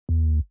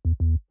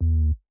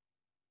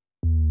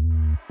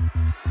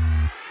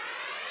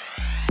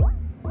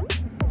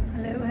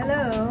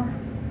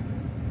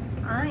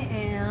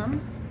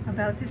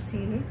about to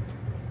see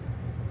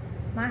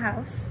my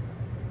house.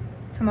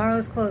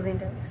 Tomorrow's closing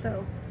day,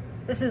 so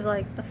this is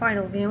like the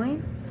final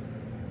viewing.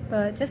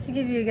 But just to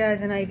give you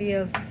guys an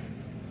idea of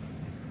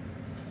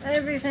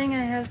everything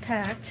I have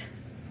packed.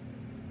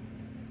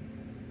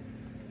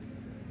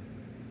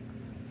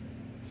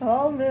 So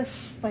all this,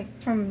 like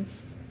from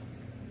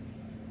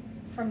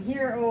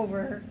here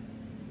over,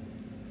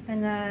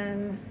 and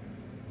then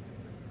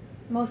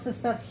most of the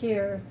stuff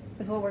here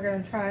is what we're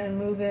going to try and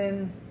move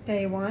in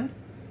day one.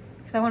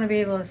 Because I want to be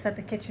able to set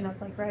the kitchen up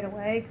like right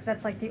away, because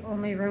that's like the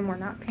only room we're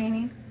not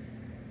painting.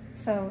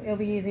 So it'll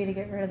be easy to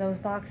get rid of those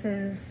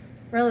boxes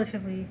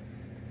relatively.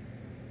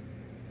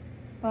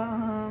 But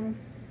I'm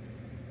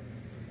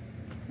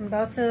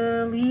about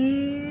to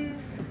leave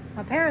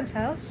my parents'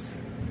 house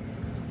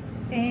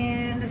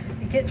and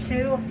get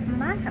to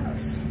my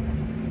house.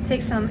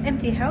 Take some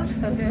empty house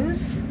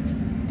photos,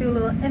 do a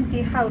little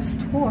empty house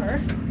tour.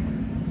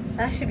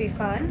 That should be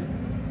fun.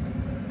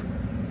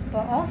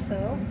 But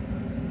also,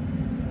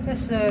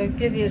 just to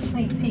give you a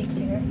sneak peek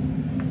here.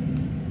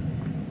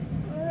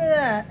 Look at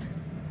that.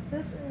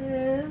 This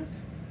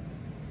is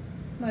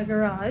my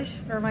garage,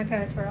 or my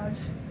parents' garage.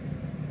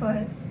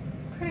 But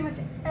pretty much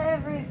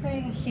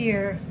everything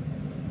here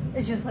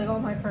is just like all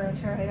my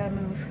furniture I gotta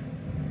move.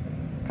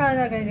 Probably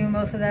not gonna do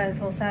most of that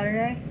until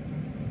Saturday.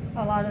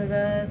 A lot of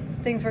the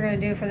things we're gonna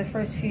do for the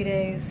first few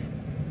days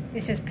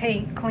is just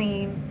paint,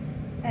 clean,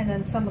 and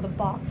then some of the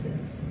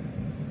boxes.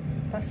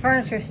 But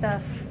furniture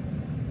stuff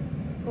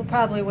will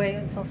probably wait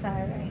until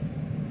Saturday.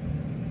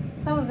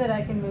 Some of it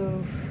I can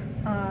move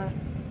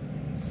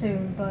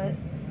soon, but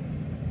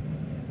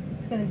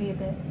it's gonna be a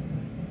bit.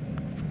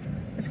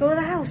 Let's go to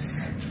the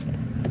house.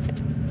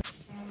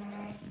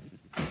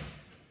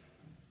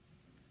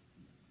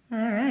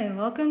 Alright,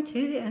 welcome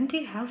to the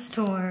empty house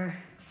tour.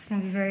 It's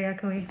gonna be very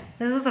echoey.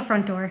 This is the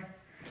front door.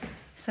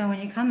 So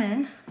when you come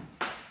in,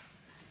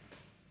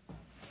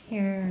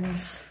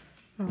 here's,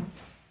 oh,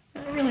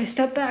 I really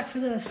stepped back for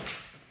this.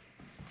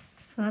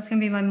 So that's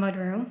gonna be my mud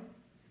room.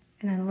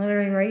 And then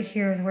literally right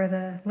here is where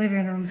the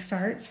living room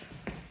starts.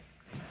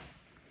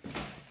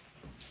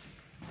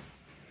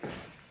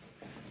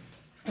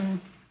 So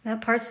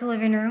that part's the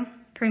living room.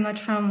 Pretty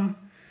much from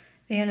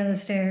the end of the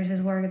stairs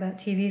is where that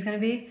TV is gonna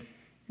be.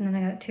 And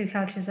then I got two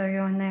couches that are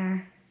going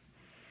there.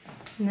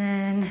 And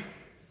then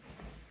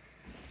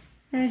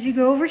as you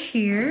go over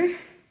here,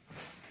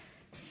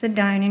 it's the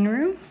dining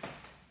room.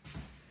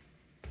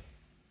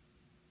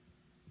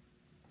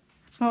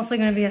 It's mostly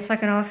gonna be a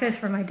second office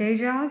for my day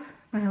job.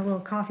 I have a little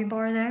coffee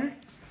bar there.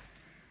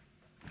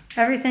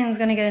 Everything's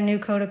gonna get a new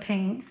coat of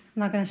paint. I'm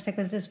not gonna stick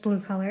with this blue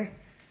color.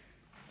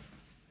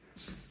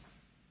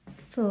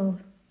 It's a little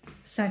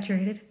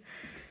saturated.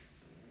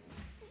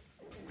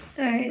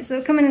 Alright,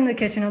 so coming into the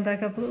kitchen, I'll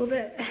back up a little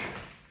bit.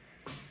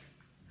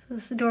 So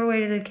this is the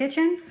doorway to the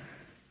kitchen.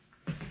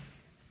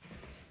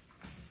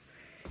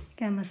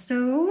 Got my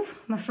stove,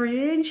 my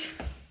fridge,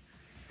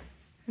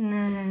 and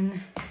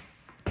then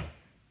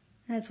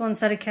that's one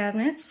set of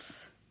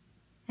cabinets.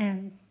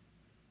 And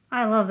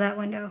I love that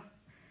window.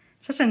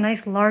 Such a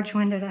nice large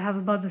window to have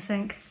above the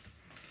sink.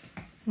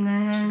 And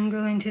then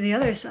going to the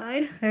other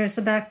side, there's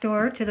the back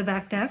door to the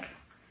back deck.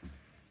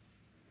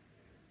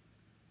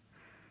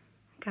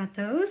 Got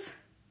those.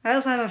 I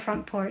also have a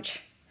front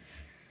porch.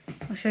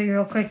 I'll show you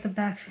real quick the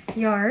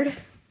backyard.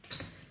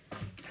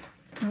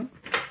 Oh,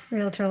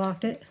 realtor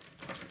locked it.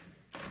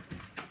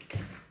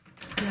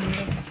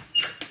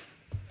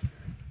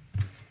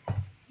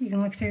 You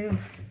can look through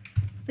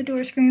the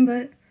door screen,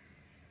 but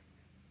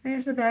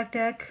there's the back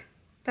deck,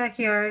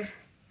 backyard.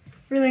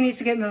 Really needs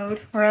to get mowed.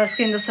 We're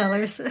asking the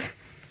sellers.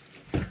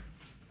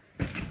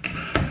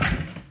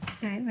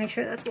 Alright, make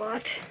sure that's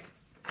locked.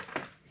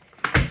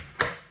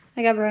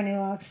 I got brand new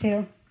locks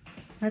too.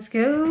 Let's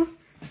go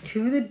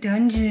to the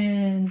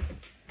dungeon.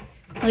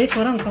 At least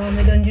what I'm calling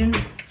the dungeon.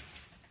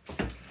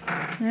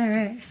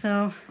 Alright,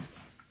 so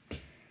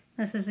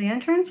this is the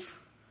entrance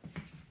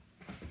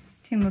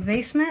to my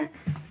basement.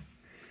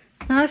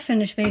 It's not a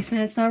finished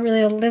basement. It's not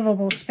really a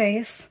livable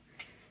space.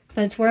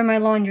 But it's where my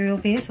laundry will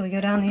be. So we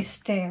go down these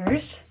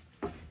stairs.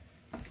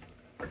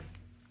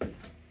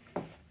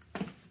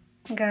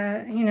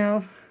 Got, you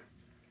know,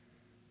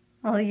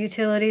 all the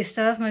utility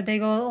stuff, my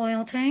big old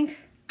oil tank.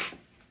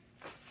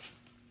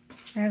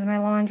 There's my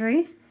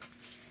laundry.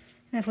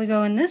 And if we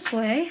go in this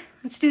way,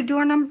 let's do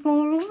door number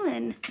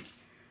 1.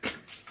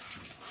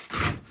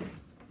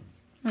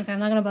 Okay, I'm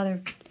not gonna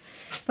bother.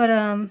 But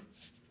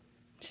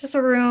it's just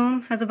a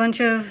room, has a bunch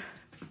of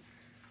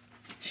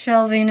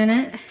shelving in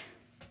it.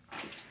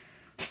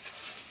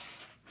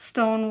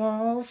 Stone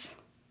walls.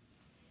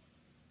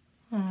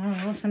 I don't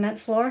know, cement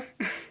floor.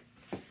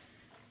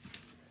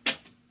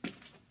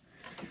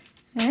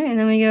 Alright, and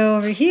then we go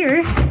over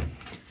here, and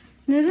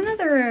there's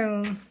another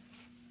room.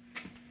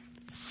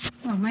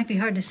 Oh, it might be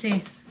hard to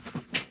see.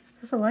 Is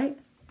this a light?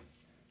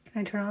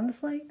 Can I turn on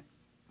this light?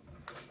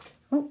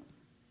 Oh,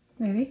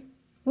 maybe.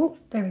 Oh,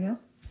 there we go.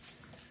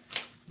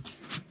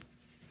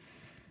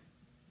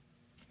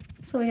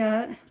 So we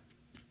got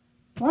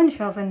one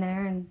shelf in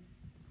there and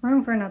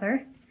room for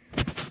another.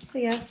 So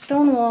yeah,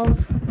 stone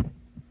walls.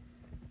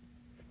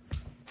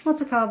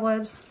 Lots of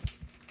cobwebs.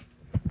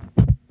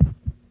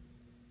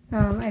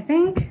 I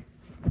think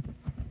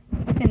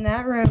in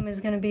that room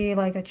is going to be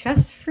like a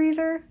chest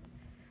freezer.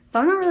 But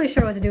I'm not really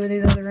sure what to do with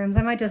these other rooms.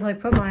 I might just like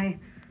put my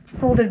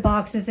folded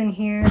boxes in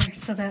here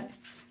so that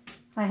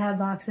I have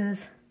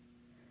boxes.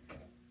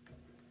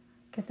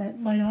 Get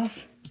that light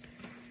off.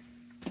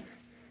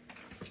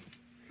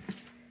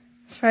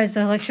 Surprised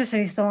the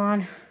electricity's still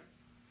on.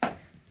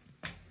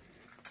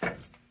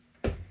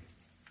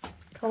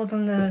 Told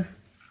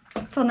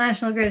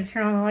National Grid to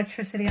turn on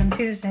electricity on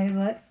Tuesday,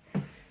 but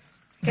I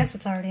guess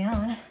it's already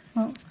on.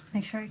 Well,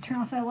 make sure I turn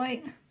off that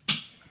light.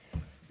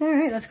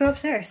 Alright, let's go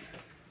upstairs.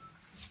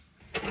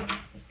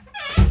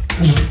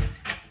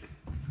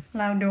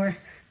 Loud door.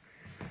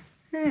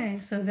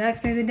 Alright, so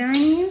back through the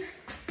dining,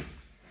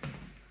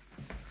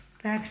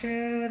 back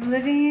through the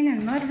living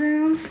and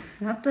mudroom,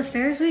 and up the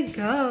stairs we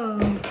go.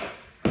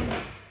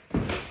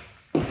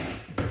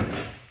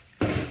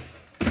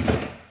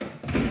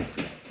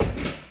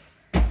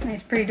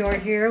 Nice pretty door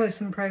here with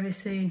some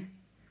privacy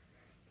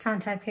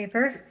contact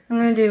paper. I'm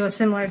going to do a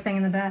similar thing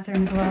in the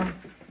bathroom as well.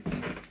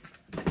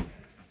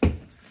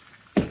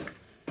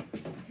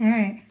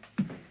 Alright,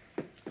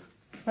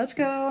 let's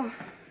go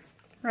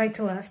right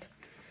to left.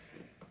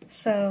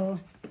 So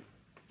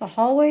the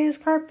hallway is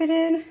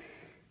carpeted,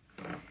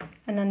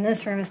 and then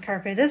this room is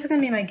carpeted. This is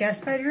going to be my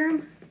guest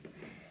bedroom.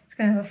 It's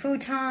going to have a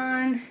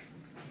futon,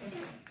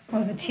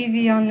 we'll have a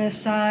TV on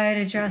this side,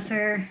 a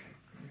dresser,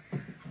 a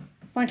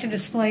bunch of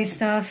display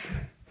stuff.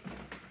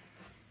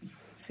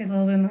 See a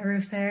little bit of my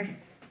roof there.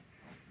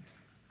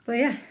 But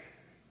yeah,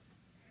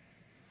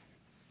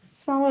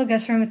 small little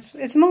guest room.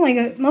 It's mostly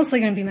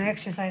going to be my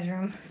exercise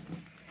room.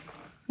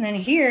 And then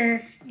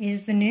here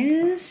is the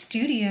new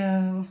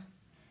studio.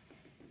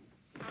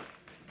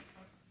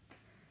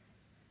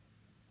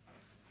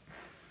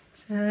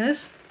 So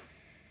this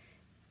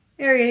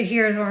area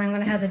here is where I'm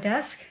going to have the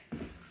desk.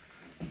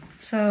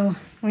 So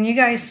when you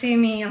guys see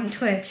me on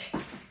Twitch,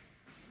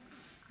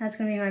 that's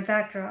going to be my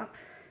backdrop.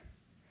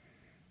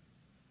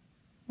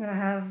 I'm going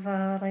to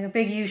have like a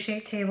big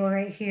U-shaped table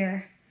right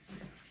here.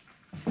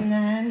 And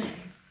then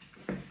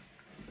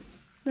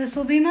this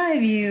will be my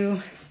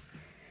view,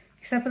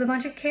 except with a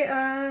bunch of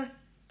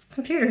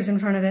computers in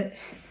front of it.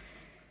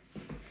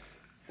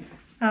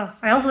 Oh,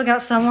 I also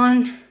got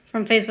someone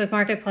from Facebook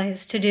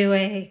Marketplace to do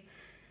a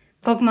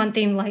Pokemon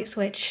themed light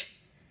switch.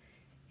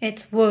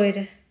 It's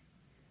wood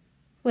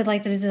with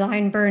like the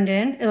design burned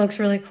in. It looks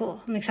really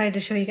cool. I'm excited to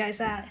show you guys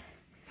that.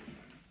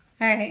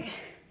 Alright,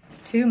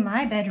 to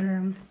my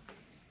bedroom.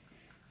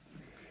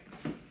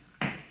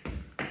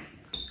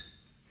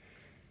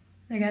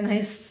 They got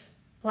nice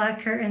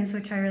black curtains,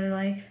 which I really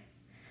like.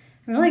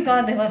 I'm really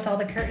glad they left all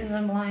the curtains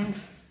and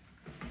blinds.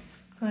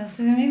 But this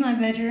is gonna be my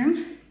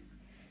bedroom.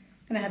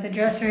 Gonna have the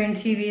dresser and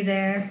TV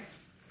there.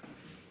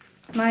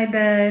 My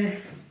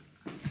bed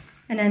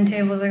and end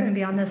tables are gonna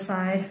be on this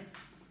side.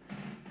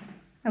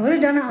 I would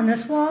have done it on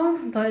this wall,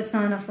 but it's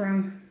not enough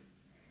room.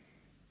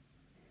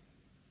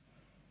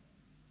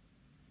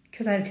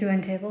 Because I have two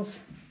end tables.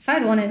 If I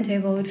had one end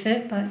table, it would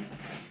fit, but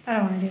I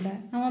don't want to do that.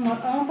 I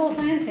want both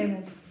my end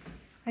tables.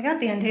 I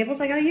got the end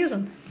tables, I gotta use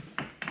them.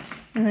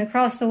 And then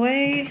across the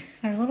way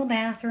is our little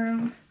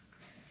bathroom.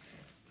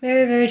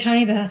 Very, very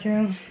tiny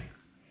bathroom.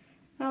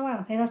 Oh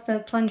wow, they left the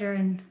plunger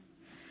in.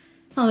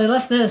 Oh, they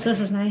left this. This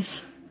is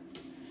nice.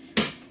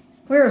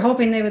 We were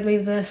hoping they would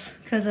leave this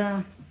because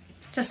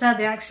just to have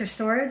the extra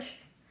storage.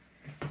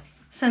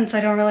 Since I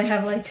don't really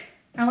have I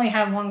only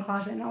have one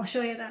closet, and I'll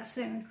show you that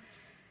soon.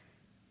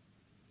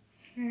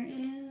 Here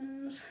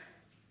is.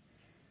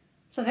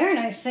 It's a very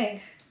nice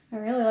sink. I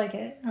really like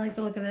it. I like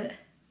the look of it.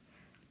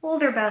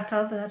 Older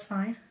bathtub, but that's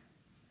fine.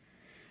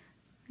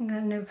 I got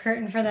a new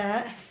curtain for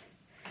that.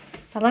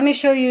 But let me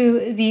show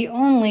you the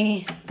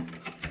only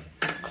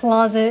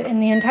closet in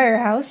the entire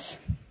house.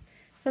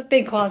 It's a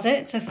big closet.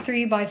 It's a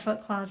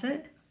 3x4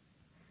 closet.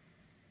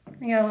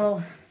 I got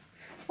a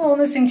little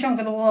missing chunk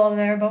of the wall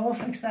there, but we'll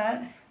fix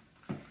that.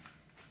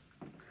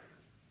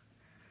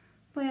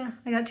 But yeah,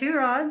 I got two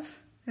rods.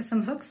 There's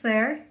some hooks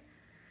there.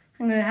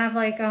 I'm gonna have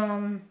like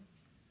a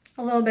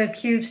little bit of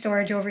cube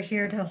storage over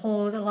here to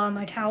hold a lot of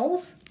my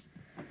towels.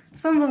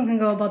 Some of them can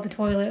go above the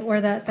toilet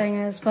where that thing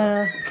is,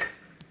 but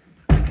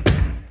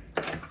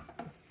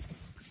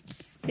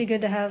be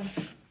good to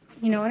have,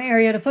 you know, an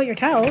area to put your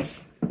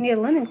towels. You need a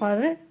linen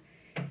closet.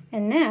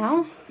 And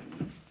now,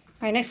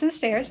 right next to the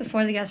stairs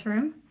before the guest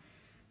room,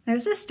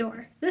 there's this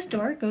door. This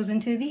door goes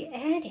into the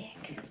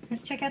attic.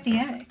 Let's check out the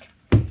attic.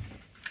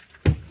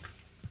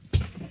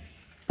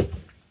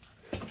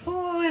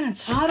 Oh, and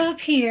it's hot up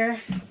here.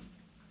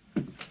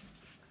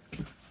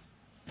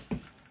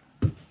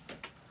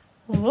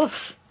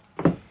 Woof.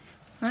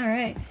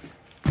 Alright.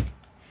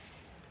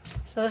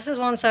 So this is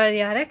one side of the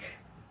attic.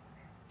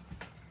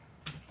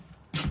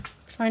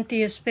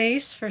 Plenty of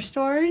space for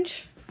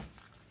storage.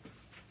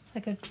 I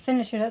could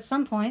finish it at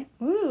some point.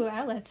 Ooh,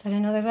 outlets. I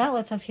didn't know there's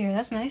outlets up here.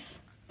 That's nice.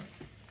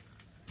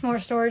 More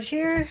storage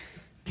here.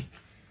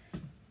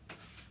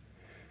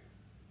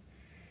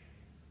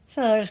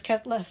 So I just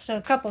kept left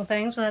a couple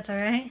things, but that's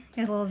alright.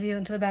 Get a little view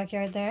into the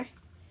backyard there.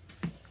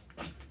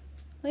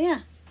 But yeah.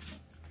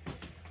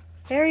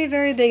 Very,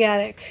 very big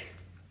attic.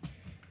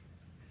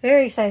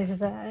 Very excited for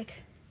the attic.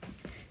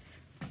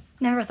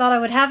 Never thought I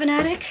would have an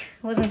attic.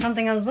 It wasn't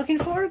something I was looking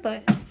for,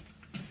 but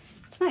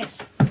it's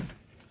nice.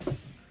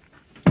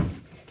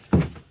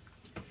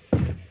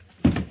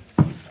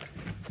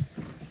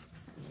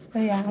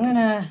 But yeah, I'm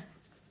gonna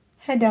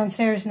head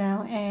downstairs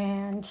now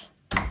and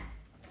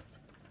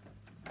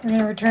we're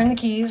gonna return the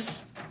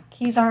keys.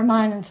 Keys aren't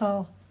mine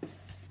until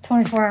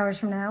 24 hours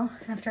from now,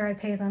 after I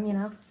pay them, you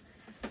know.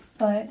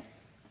 But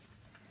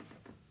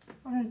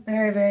I'm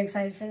very, very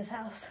excited for this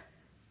house.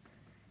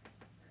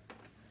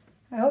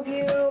 I hope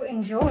you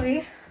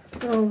enjoy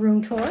the little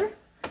room tour.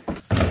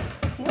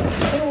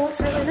 Yeah, it looks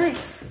really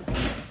nice.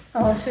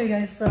 Oh, I'll show you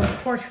guys the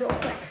porch real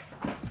quick.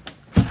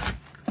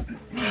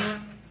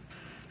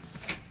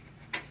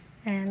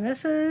 And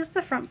this is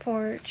the front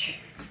porch.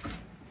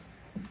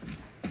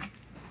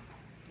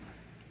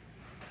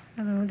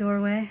 A little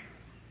doorway.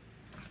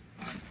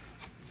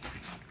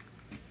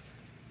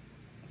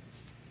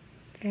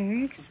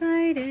 Very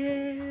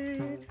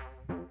excited.